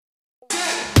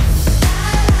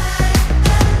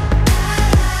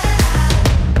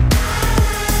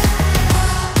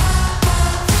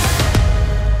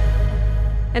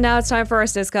And now it's time for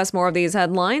us to discuss more of these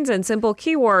headlines and simple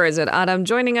keywords with Adam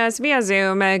joining us via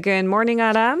Zoom. Good morning,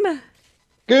 Adam.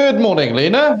 Good morning,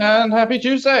 Lena, and happy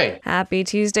Tuesday. Happy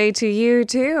Tuesday to you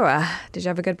too. Did you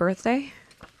have a good birthday?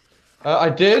 I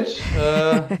did.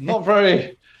 Not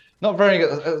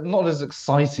as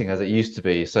exciting as it used to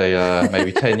be. Say,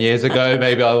 maybe 10 years ago,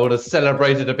 maybe I would have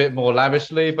celebrated a bit more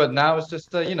lavishly. But now it's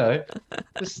just,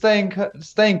 just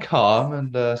staying calm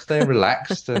and staying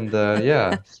relaxed, and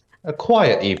yeah, a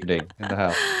quiet evening in the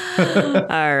house.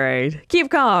 All right.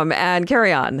 Keep calm and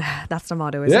carry on. That's the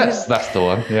motto, isn't it? Yes, that's the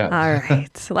one. Yeah. All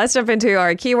right. Let's jump into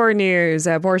our keyword news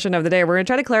portion of the day. We're going to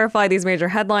try to clarify these major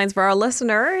headlines for our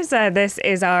listeners. This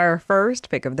is our first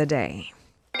pick of the day.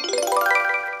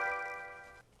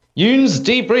 Yoon's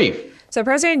debrief. So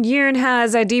President Yoon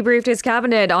has debriefed his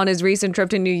cabinet on his recent trip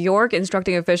to New York,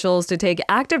 instructing officials to take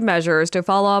active measures to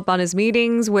follow up on his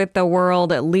meetings with the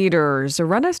world leaders. So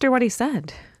run us through what he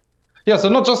said. Yeah, so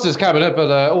not just his cabinet,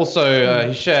 but also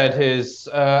he shared his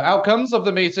outcomes of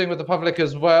the meeting with the public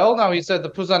as well. Now, he said the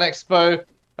Busan Expo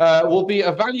will be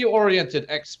a value-oriented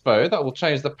expo that will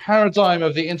change the paradigm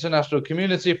of the international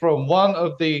community from one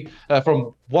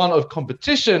of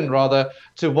competition rather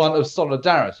to one of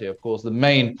solidarity. Of course, the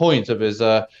main point of his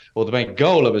or the main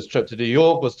goal of his trip to New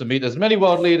York was to meet as many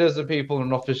world leaders and people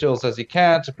and officials as he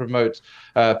can to promote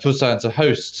Busan to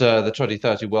host the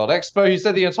 2030 World Expo. He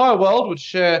said the entire world would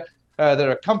share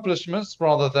their accomplishments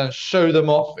rather than show them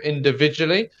off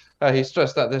individually. He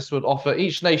stressed that this would offer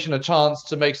each nation a chance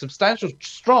to make substantial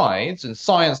strides in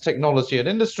science, technology, and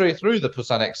industry through the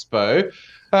Busan Expo.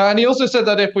 And he also said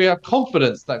that if we have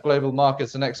confidence that global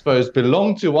markets and expos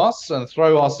belong to us and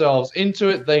throw ourselves into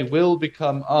it, they will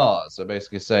become ours. So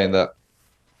basically saying that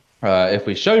if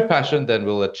we show passion, then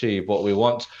we'll achieve what we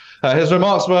want. His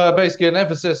remarks were basically an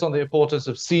emphasis on the importance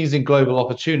of seizing global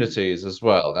opportunities as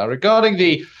well. Now, regarding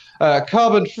the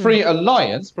carbon-free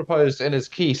alliance proposed in his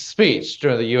key speech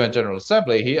during the UN General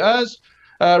Assembly, he urged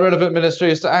relevant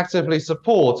ministries to actively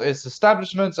support its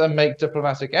establishment and make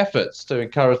diplomatic efforts to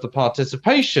encourage the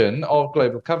participation of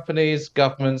global companies,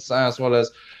 governments, as well as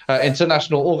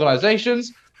international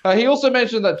organizations. He also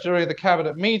mentioned that during the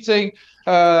cabinet meeting,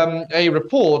 a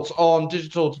report on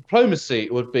digital diplomacy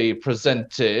would be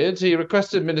presented. He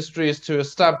requested ministries to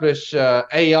establish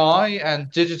AI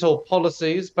and digital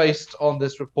policies based on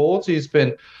this report. He's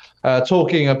been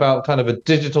talking about kind of a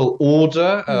digital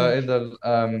order in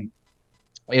the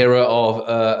era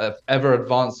of ever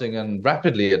advancing and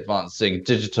rapidly advancing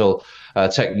digital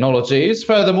technologies.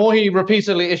 Furthermore, he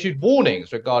repeatedly issued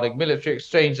warnings regarding military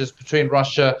exchanges between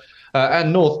Russia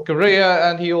and North Korea,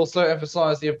 and he also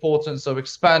emphasized the importance of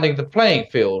expanding the playing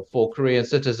field for Korean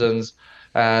citizens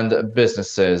and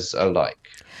businesses alike.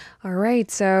 All right,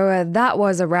 so that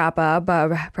was a wrap up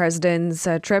of President's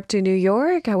trip to New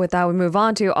York. With that, we move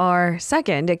on to our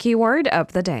second keyword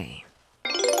of the day.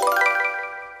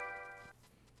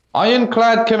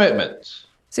 Ironclad commitment.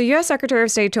 So U.S. Secretary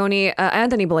of State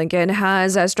Anthony Blinken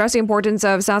has stressed the importance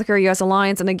of South Korea-U.S.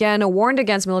 alliance and again warned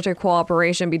against military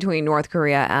cooperation between North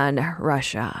Korea and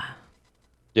Russia.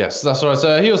 Yes, that's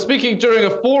right. He was speaking during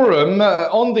a forum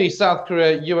on the South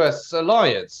Korea-U.S.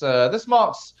 alliance. This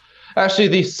marks actually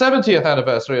the 70th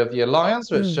anniversary of the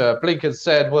alliance, which Blinken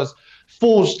said was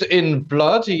forged in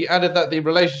blood. He added that the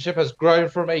relationship has grown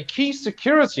from a key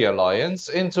security alliance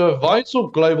into a vital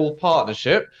global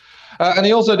partnership. And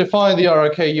he also defined the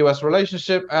ROK-US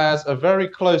relationship as a very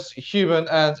close human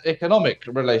and economic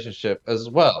relationship as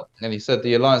well. And he said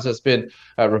the alliance has been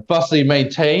robustly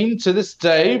maintained to this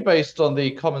day based on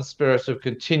the common spirit of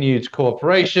continued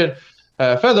cooperation.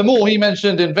 Furthermore, he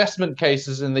mentioned investment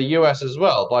cases in the US as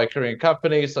well by Korean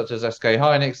companies such as SK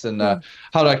Hynix and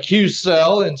Hana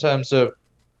Qcell in terms of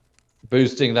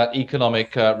boosting that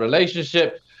economic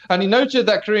relationship. And he noted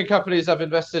that Korean companies have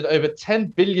invested over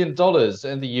 $10 billion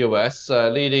in the US,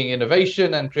 leading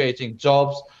innovation and creating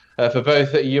jobs for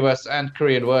both US and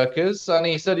Korean workers. And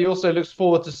he said he also looks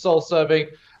forward to Seoul serving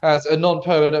as a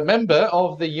non-permanent member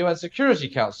of the UN Security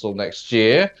Council next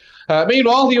year.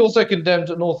 Meanwhile, he also condemned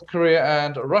North Korea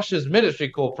and Russia's military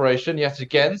cooperation, yet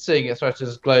again, saying it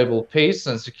threatens global peace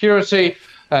and security.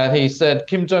 And he said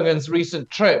Kim Jong-un's recent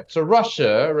trip to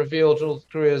Russia revealed North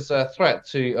Korea's threat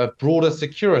to broader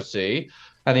security.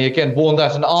 And he again warned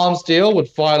that an arms deal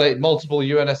would violate multiple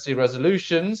UNSC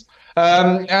resolutions.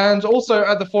 And also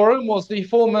at the forum was the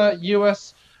former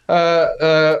US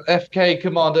FK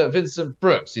Commander Vincent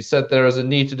Brooks. He said there is a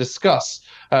need to discuss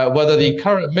whether the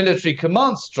current military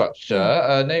command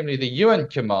structure, namely the UN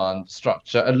command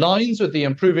structure, aligns with the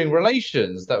improving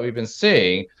relations that we've been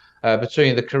seeing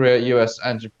between the Korea, US,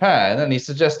 and Japan. And he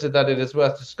suggested that it is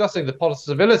worth discussing the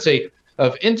possibility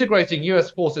of integrating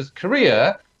U.S. forces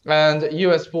Korea and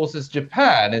U.S. forces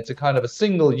Japan into kind of a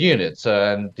single unit,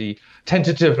 and the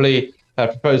tentatively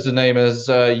proposed the name as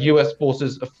U.S.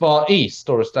 forces Far East,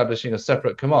 or establishing a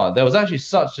separate command. There was actually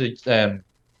such a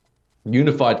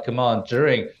unified command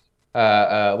during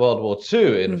World War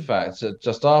II, in fact,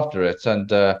 just after it. And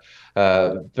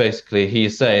basically,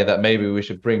 he's saying that maybe we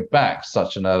should bring back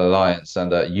such an alliance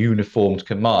and a uniformed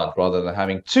command rather than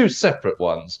having two separate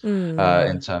ones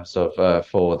in terms of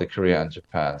for the Korea and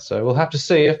Japan. So we'll have to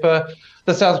see if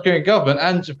the South Korean government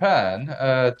and Japan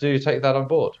do take that on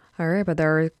board. All right, but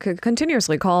there are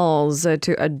continuously calls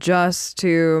to adjust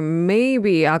to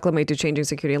maybe acclimate to changing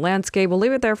security landscape. We'll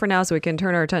leave it there for now so we can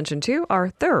turn our attention to our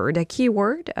third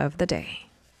keyword of the day.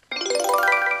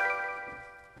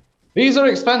 Visa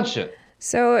expansion.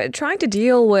 So, trying to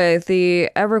deal with the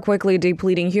ever quickly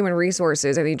depleting human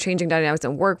resources and the changing dynamics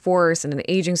in workforce and an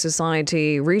aging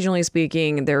society, regionally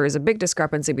speaking, there is a big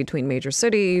discrepancy between major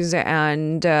cities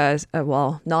and,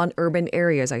 non-urban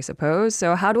areas, I suppose.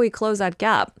 So, how do we close that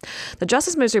gap? The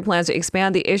Justice Ministry plans to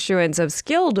expand the issuance of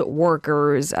skilled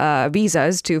workers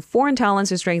visas to foreign talents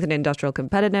to strengthen industrial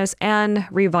competitiveness and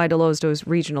revitalize those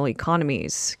regional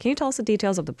economies. Can you tell us the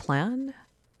details of the plan?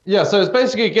 Yeah, so it's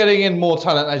basically getting in more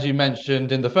talent, as you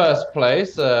mentioned, in the first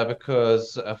place,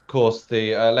 because, of course,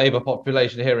 the labor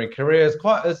population here in Korea is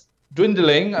quite as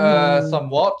dwindling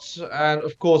somewhat, and,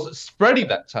 of course, spreading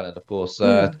that talent, of course,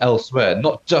 elsewhere,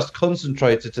 not just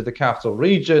concentrated to the capital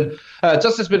region.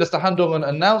 Justice Minister Han Dong-un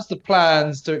announced the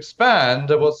plans to expand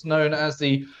what's known as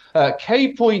the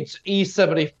K-point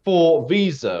E74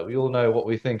 visa. We all know what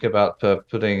we think about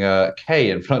putting a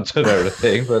K in front of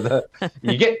everything, but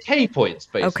you get K points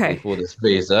basically for this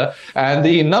visa. And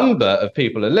the number of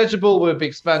people eligible will be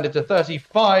expanded to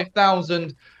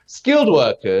 35,000 skilled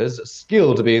workers,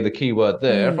 skilled being the key word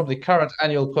there, from the current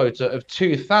annual quota of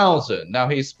 2,000. Now,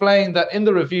 he explained that in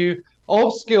the review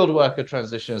of skilled worker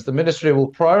transitions, the ministry will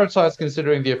prioritize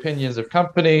considering the opinions of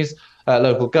companies,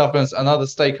 local governments, and other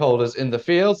stakeholders in the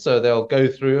field. So they'll go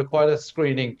through quite a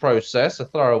screening process, a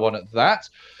thorough one at that.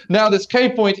 Now, this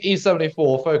K-point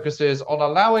E74 focuses on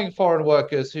allowing foreign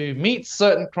workers who meet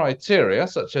certain criteria,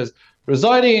 such as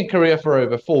residing in Korea for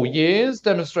over 4 years,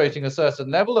 demonstrating a certain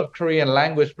level of Korean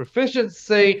language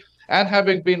proficiency, and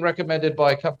having been recommended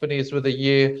by companies with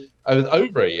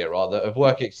over a year of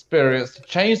work experience to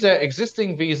change their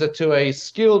existing visa to a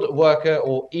skilled worker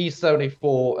or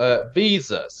E74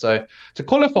 visa. So to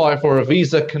qualify for a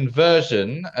visa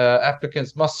conversion,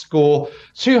 applicants must score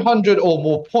 200 or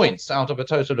more points out of a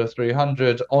total of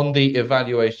 300 on the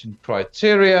evaluation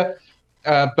criteria.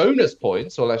 Bonus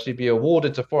points will actually be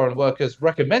awarded to foreign workers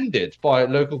recommended by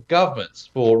local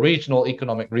governments for regional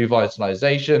economic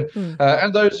revitalization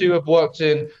and those who have worked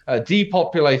in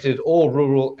depopulated or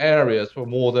rural areas for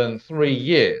more than 3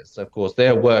 years. Of course,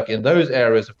 their work in those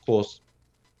areas, of course,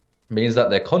 means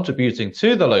that they're contributing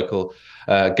to the local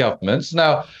governments.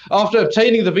 Now, after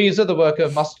obtaining the visa, the worker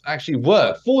must actually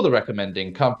work for the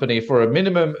recommending company for a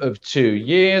minimum of 2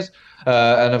 years.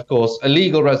 And of course,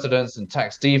 illegal residents and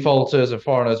tax defaulters and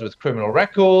foreigners with criminal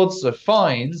records,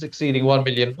 fines exceeding 1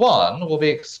 million won will be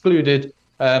excluded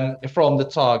from the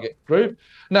target group.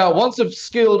 Now, once a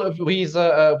skilled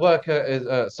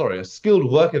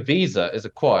worker visa is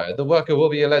acquired, the worker will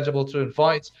be eligible to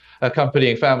invite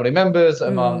accompanying family members,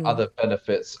 among other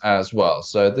benefits as well.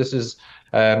 So this is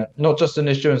not just an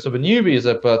issuance of a new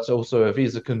visa, but also a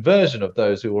visa conversion of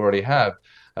those who already have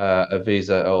a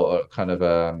visa or kind of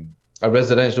a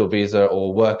residential visa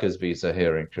or workers visa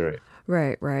here in Korea.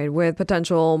 Right. With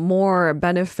potential more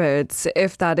benefits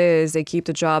if that is they keep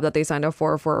the job that they signed up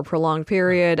for a prolonged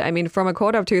period. I mean, from a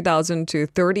quota of 2,000 to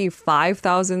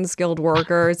 35,000 skilled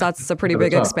workers, that's a pretty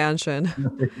big expansion.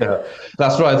 Yeah,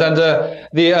 that's right. And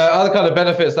the other kind of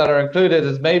benefits that are included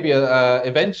is maybe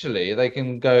eventually they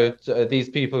can go to these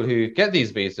people who get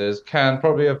these visas can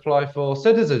probably apply for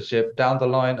citizenship down the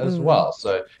line as well.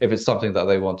 So if it's something that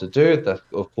they want to do, that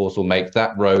of course will make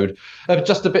that road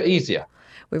just a bit easier.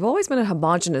 We've always been a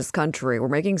homogenous country. We're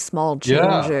making small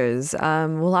changes.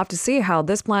 We'll have to see how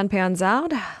this plan pans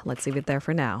out. Let's leave it there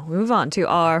for now. Move on to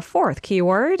our fourth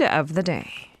keyword of the day.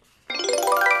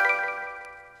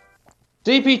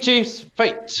 DP chief's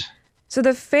fate. So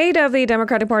the fate of the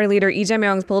Democratic Party leader Lee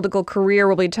Jae-myung's political career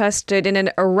will be tested in an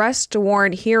arrest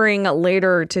warrant hearing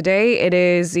later today. It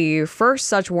is the first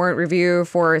such warrant review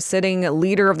for a sitting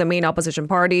leader of the main opposition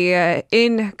party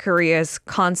in Korea's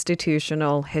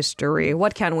constitutional history.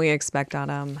 What can we expect,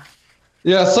 Adam?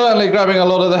 Yeah, certainly grabbing a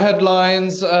lot of the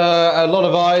headlines. A lot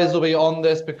of eyes will be on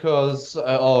this because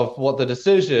of what the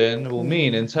decision will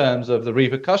mean in terms of the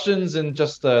repercussions in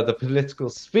just the political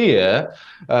sphere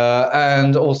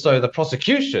and also the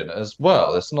prosecution as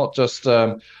well. It's not just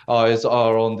eyes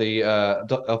are on the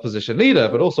opposition leader,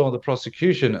 but also on the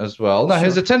prosecution as well. Now,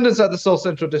 his Sure. attendance at the Seoul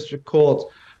Central District Court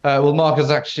will mark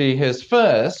as actually his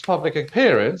first public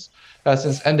appearance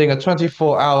since ending a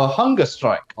 24-hour hunger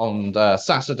strike on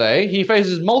Saturday. He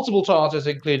faces multiple charges,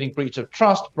 including breach of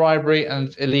trust, bribery,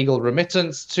 and illegal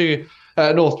remittance to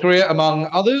North Korea, among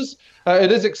others.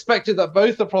 It is expected that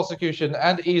both the prosecution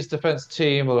and E's defense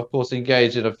team will, of course,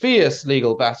 engage in a fierce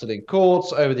legal battle in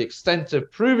courts over the extent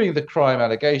of proving the crime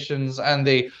allegations and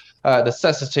the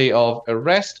necessity of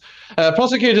arrest.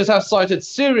 Prosecutors have cited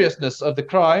seriousness of the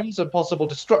crimes and possible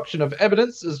destruction of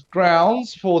evidence as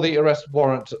grounds for the arrest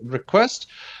warrant request.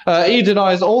 He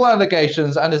denies all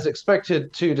allegations and is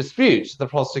expected to dispute the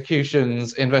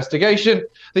prosecution's investigation.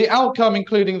 The outcome,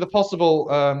 including the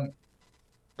possibility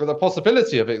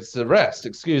of its arrest,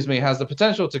 has the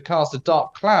potential to cast a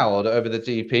dark cloud over the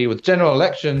DP, with general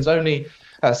elections only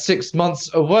 6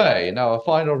 months away. Now, a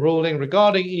final ruling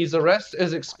regarding E's arrest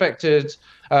is expected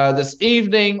this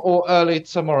evening or early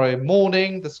tomorrow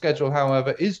morning. The schedule,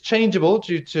 however, is changeable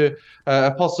due to a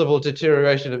possible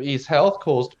deterioration of E's health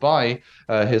caused by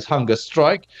his hunger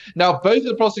strike. Now, both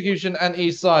the prosecution and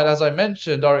E's side, as I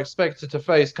mentioned, are expected to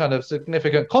face kind of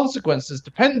significant consequences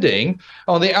depending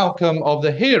on the outcome of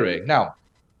the hearing. Now,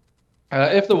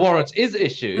 if the warrant is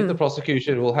issued, the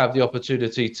prosecution will have the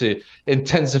opportunity to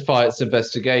intensify its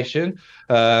investigation.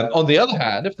 On the other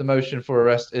hand, if the motion for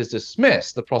arrest is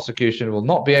dismissed, the prosecution will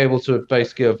not be able to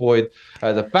basically avoid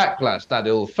the backlash that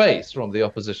it will face from the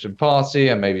opposition party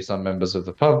and maybe some members of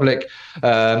the public.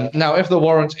 Now, if the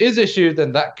warrant is issued,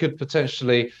 then that could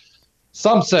potentially,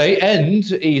 some say,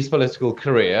 end E's political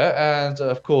career and,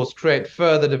 of course, create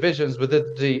further divisions within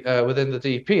the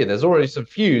DP. There's already some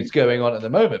feuds going on at the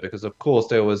moment because, of course,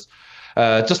 there was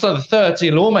just under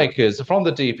 30 lawmakers from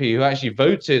the DP who actually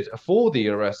voted for the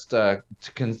arrest to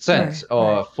consent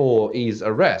for E's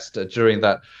arrest during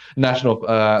that National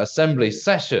Assembly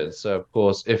session. So, of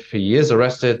course, if he is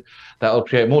arrested, that will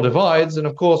create more divides. And,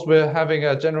 of course, we're having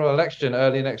a general election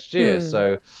early next year.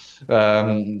 So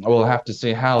we'll have to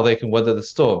see how they can weather the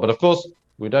storm. But, of course,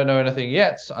 we don't know anything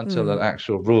yet until an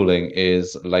actual ruling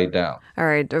is laid down. All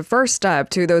right. The first step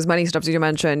to those many steps you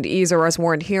mentioned, E's arrest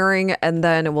warrant hearing, and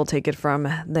then we'll take it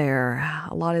from there.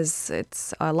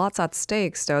 It's lots at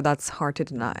stake, so that's hard to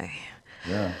deny.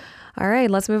 Yeah. All right.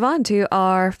 Let's move on to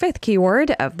our fifth keyword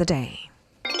of the day.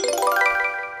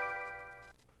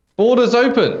 Borders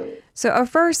open. So,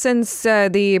 first, since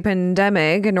the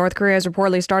pandemic, North Korea has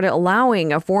reportedly started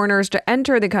allowing foreigners to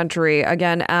enter the country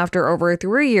again after over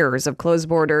 3 years of closed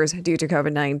borders due to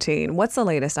COVID-19. What's the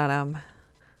latest, Adam?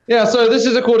 Yeah, so this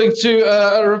is according to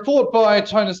a report by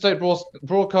China's state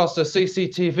broadcaster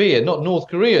CCTV and not North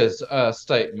Korea's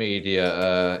state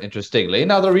media, interestingly.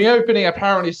 Now, the reopening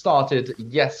apparently started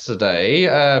yesterday.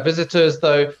 Visitors,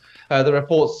 though, the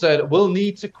report said, will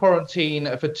need to quarantine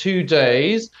for 2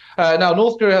 days. Now,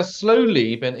 North Korea has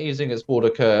slowly been easing its border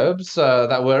curbs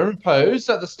that were imposed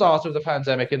at the start of the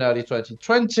pandemic in early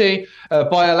 2020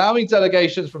 by allowing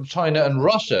delegations from China and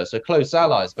Russia, so close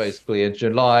allies basically, in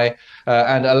July,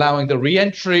 and allowing the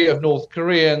re-entry of North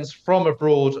Koreans from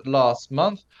abroad last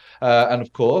month. And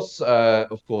of course,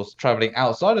 traveling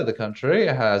outside of the country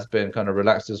has been kind of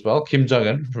relaxed as well. Kim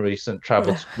Jong-un, recent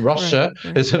travel to Russia,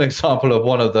 is an example of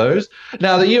one of those.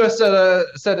 Now, the US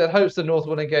said it hopes the North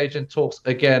will engage in talks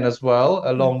again as well,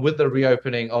 along with the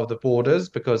reopening of the borders,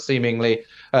 because seemingly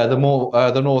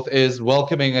the North is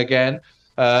welcoming again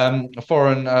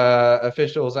foreign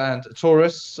officials and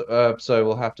tourists. So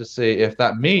we'll have to see if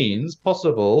that means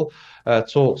possible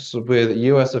talks with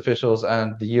US officials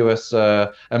and the US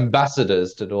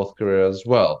ambassadors to North Korea as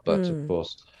well. But of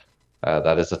course,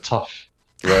 that is a tough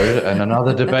road and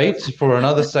another debate for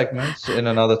another segment in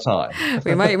another time.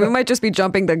 we might just be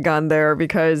jumping the gun there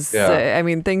because I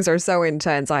mean, things are so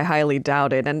intense. I highly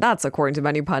doubt it, and that's according to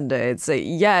many pundits.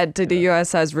 Yet the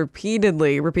U.S. has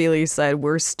repeatedly said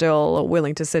we're still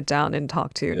willing to sit down and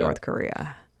talk to North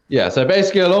Korea. Yeah, so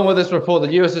basically, along with this report,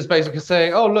 the US is basically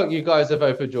saying, oh, look, you guys have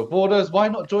opened your borders. Why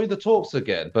not join the talks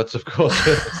again? But of course,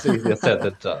 it's easier said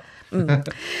than done.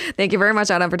 Thank you very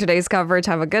much, Adam, for today's coverage.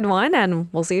 Have a good one, and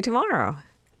we'll see you tomorrow.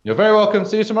 You're very welcome.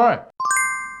 See you tomorrow.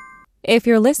 If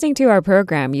you're listening to our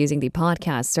program using the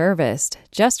podcast service,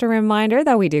 just a reminder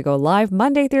that we do go live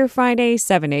Monday through Friday,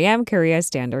 7 a.m. Korea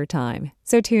Standard Time.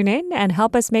 So tune in and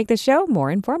help us make the show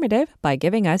more informative by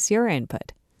giving us your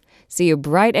input. See you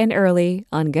bright and early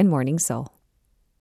on Good Morning Seoul.